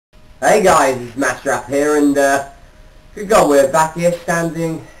Hey guys, it's Masterath here, and good God, we're back here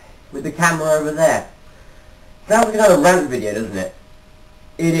standing with the camera over there. Sounds like another rant video, doesn't it?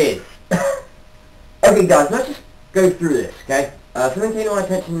 It is. Okay guys, let's just go through this, okay? Something came to my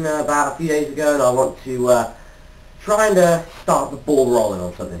attention about a few days ago, and I want to try and start the ball rolling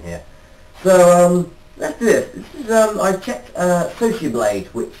on something here. So, let's do this. This is, I checked Blade,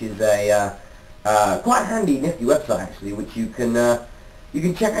 which is a quite handy, nifty website actually, which you can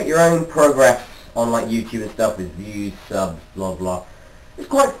check out your own progress on like YouTube and stuff with views, subs, blah blah. It's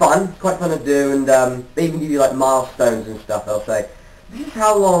quite fun to do, and they even give you like milestones and stuff. They'll say, this is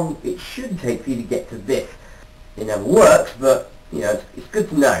how long it should take for you to get to this. It never works, but you know, it's good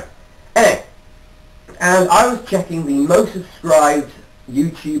to know. Anyway, and I was checking the most subscribed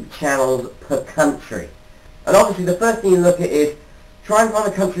YouTube channels per country. And obviously the first thing you look at is try and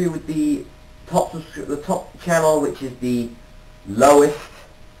find a country with the top channel, which is the lowest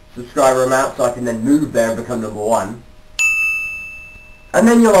subscriber amount, so I can then move there and become #1. And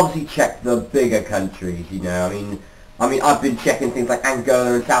then you'll obviously check the bigger countries, you know. I mean I've been checking things like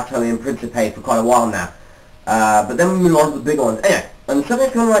Angola and South Tony and Principe for quite a while now. But then we move on to the big ones. Anyway, and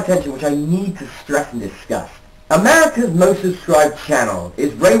something come to my attention which I need to stress and discuss. America's most subscribed channel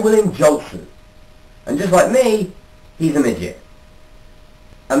is Ray William Johnson. And just like me, he's a midget.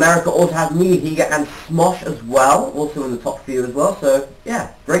 America also has me, Higa, and Smosh as well, also in the top few as well, so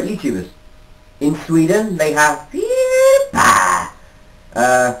yeah, great YouTubers. In Sweden, they have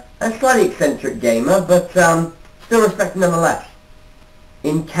a slightly eccentric gamer, but still respected nonetheless.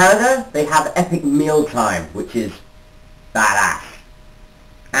 In Canada, they have Epic Mealtime, which is badass.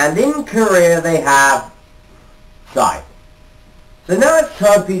 And in Korea, they have Sai. So now it's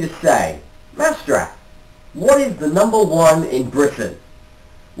time for you to say, Masterath, what is the #1 in Britain?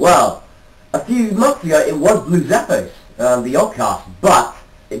 Well, a few months ago it was Blue Zeppos, the Oddcast, but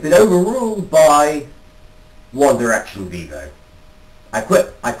it's been overruled by One Direction Vivo. I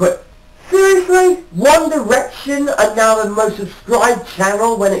quit. Seriously? One Direction are now the most subscribed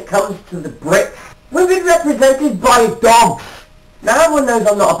channel when it comes to the Brits? We've been represented by dogs! Now everyone knows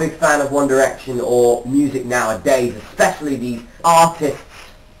I'm not a big fan of One Direction or music nowadays, especially these artists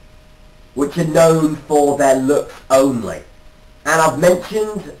which are known for their looks only. And I've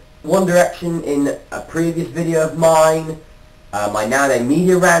mentioned One Direction in a previous video of mine, my Nowadays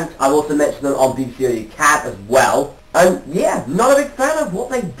Media Rant. I've also mentioned them on BBC Radio Cat as well. And yeah, not a big fan of what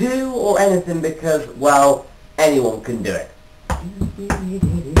they do or anything because, well, anyone can do it.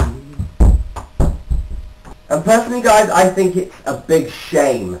 And personally guys, I think it's a big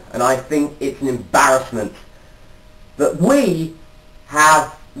shame, and I think it's an embarrassment that we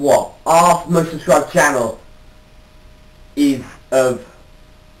have, what, our most subscribed channel is of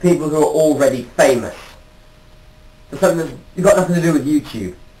people who are already famous. For something that's got nothing to do with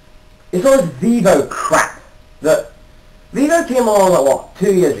YouTube. It's all this Vivo crap that Vivo came along like what,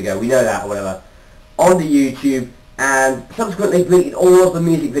 2 years ago, we know that or whatever, onto YouTube, and subsequently deleted all of the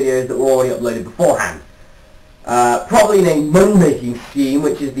music videos that were already uploaded beforehand. Probably in a money-making scheme,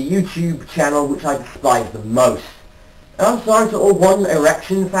 which is the YouTube channel which I despise the most. And I'm sorry to all One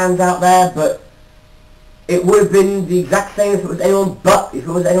Direction fans out there, but it would have been the exact same if it was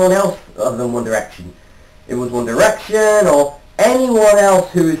anyone else other than One Direction. It was One Direction or anyone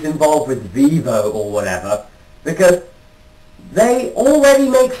else who is involved with Vivo or whatever, because they already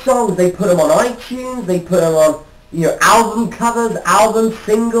make songs. They put them on iTunes, they put them on, you know, album covers, album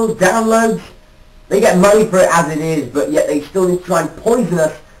singles, downloads. They get money for it as it is, but yet they still need to try and poison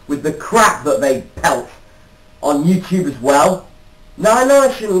us with the crap that they pelt on YouTube as well. Now I know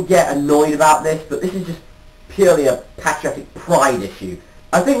I shouldn't get annoyed about this, but this is just purely a patriotic pride issue.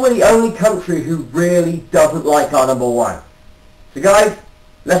 I think we're the only country who really doesn't like our #1. So guys,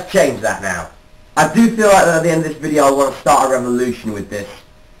 let's change that now. I do feel like that at the end of this video I want to start a revolution with this.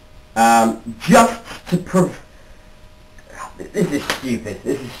 Just to prove... This is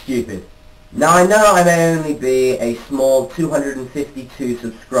stupid. Now I know I may only be a small 252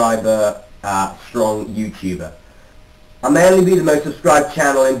 subscriber strong YouTuber. I may only be the most subscribed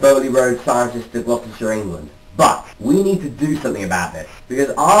channel in Bowley Road, Cirencester, Gloucestershire, England. But we need to do something about this,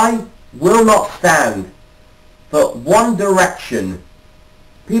 because I will not stand for One Direction,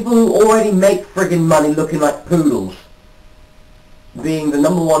 people who already make friggin' money looking like poodles, being the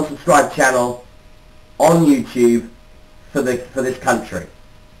 #1 subscribed channel on YouTube for this country.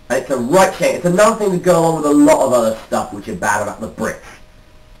 And it's a right shame. It's another thing to go along with a lot of other stuff which are bad about the Brits.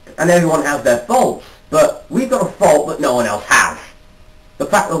 And everyone has their faults, but we've got a fault that no one else has. The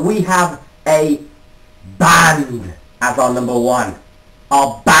fact that we have a band as our #1.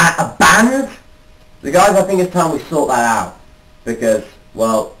 A band? The guys, I think it's time we sort that out. Because,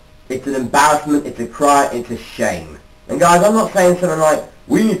 well, It's an embarrassment, it's a cry, it's a shame. And guys, I'm not saying something like,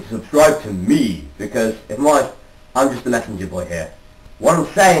 we need to subscribe to me, because if I'm honest, I'm just the messenger boy here. What I'm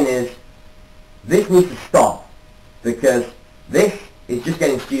saying is, this needs to stop, because this is just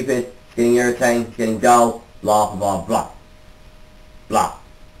getting stupid, it's getting irritating, it's getting dull, blah blah blah blah.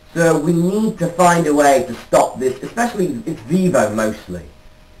 So we need to find a way to stop this, especially it's Vivo mostly.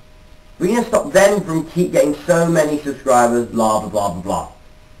 We're going to stop them from keep getting so many subscribers, blah blah blah blah blah.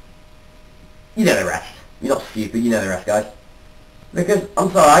 You know the rest. You're not stupid, you know the rest, guys. Because,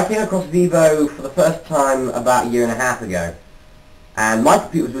 I'm sorry, I came across Vivo for the first time about a year and a half ago, and my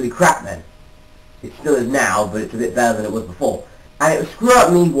computer was really crap then. It still is now, but it's a bit better than it was before. And it would screw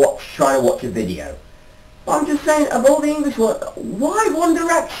up me trying to watch a video. But I'm just saying, of all the English ones, why One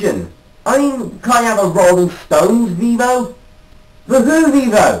Direction? I mean, can't you have a Rolling Stones Vivo? The Who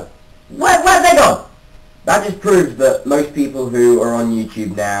Vivo? Where've they gone? That just proves that most people who are on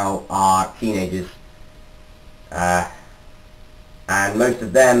YouTube now are teenagers. And most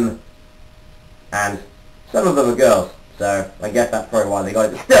of them, and some of them are girls, so I guess that's probably why they got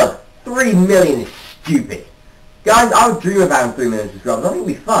it. But still, 3 million is stupid. Guys, I would dream of having 3 million subscribers. I think it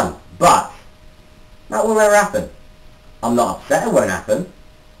would be fun, but that will never happen. I'm not upset it won't happen,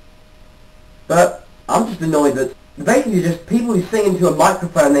 but I'm just annoyed that basically just people who sing into a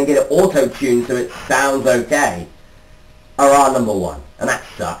microphone and then get it auto-tuned so it sounds okay are our number one, and that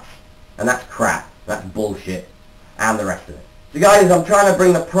sucks, and that's crap, that's bullshit, and the rest of it. So guys, I'm trying to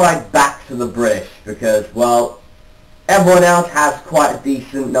bring the pride back to the British because, well, everyone else has quite a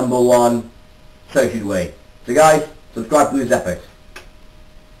decent number one, so should we. So guys, subscribe to Blue Zephos.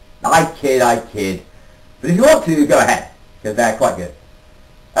 I kid. But if you want to, go ahead, because they're quite good.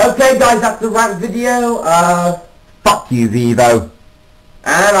 Okay guys, that's the rant video. Fuck you, Vivo.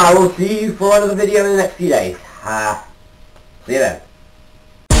 And I will see you for another video in the next few days. See you then.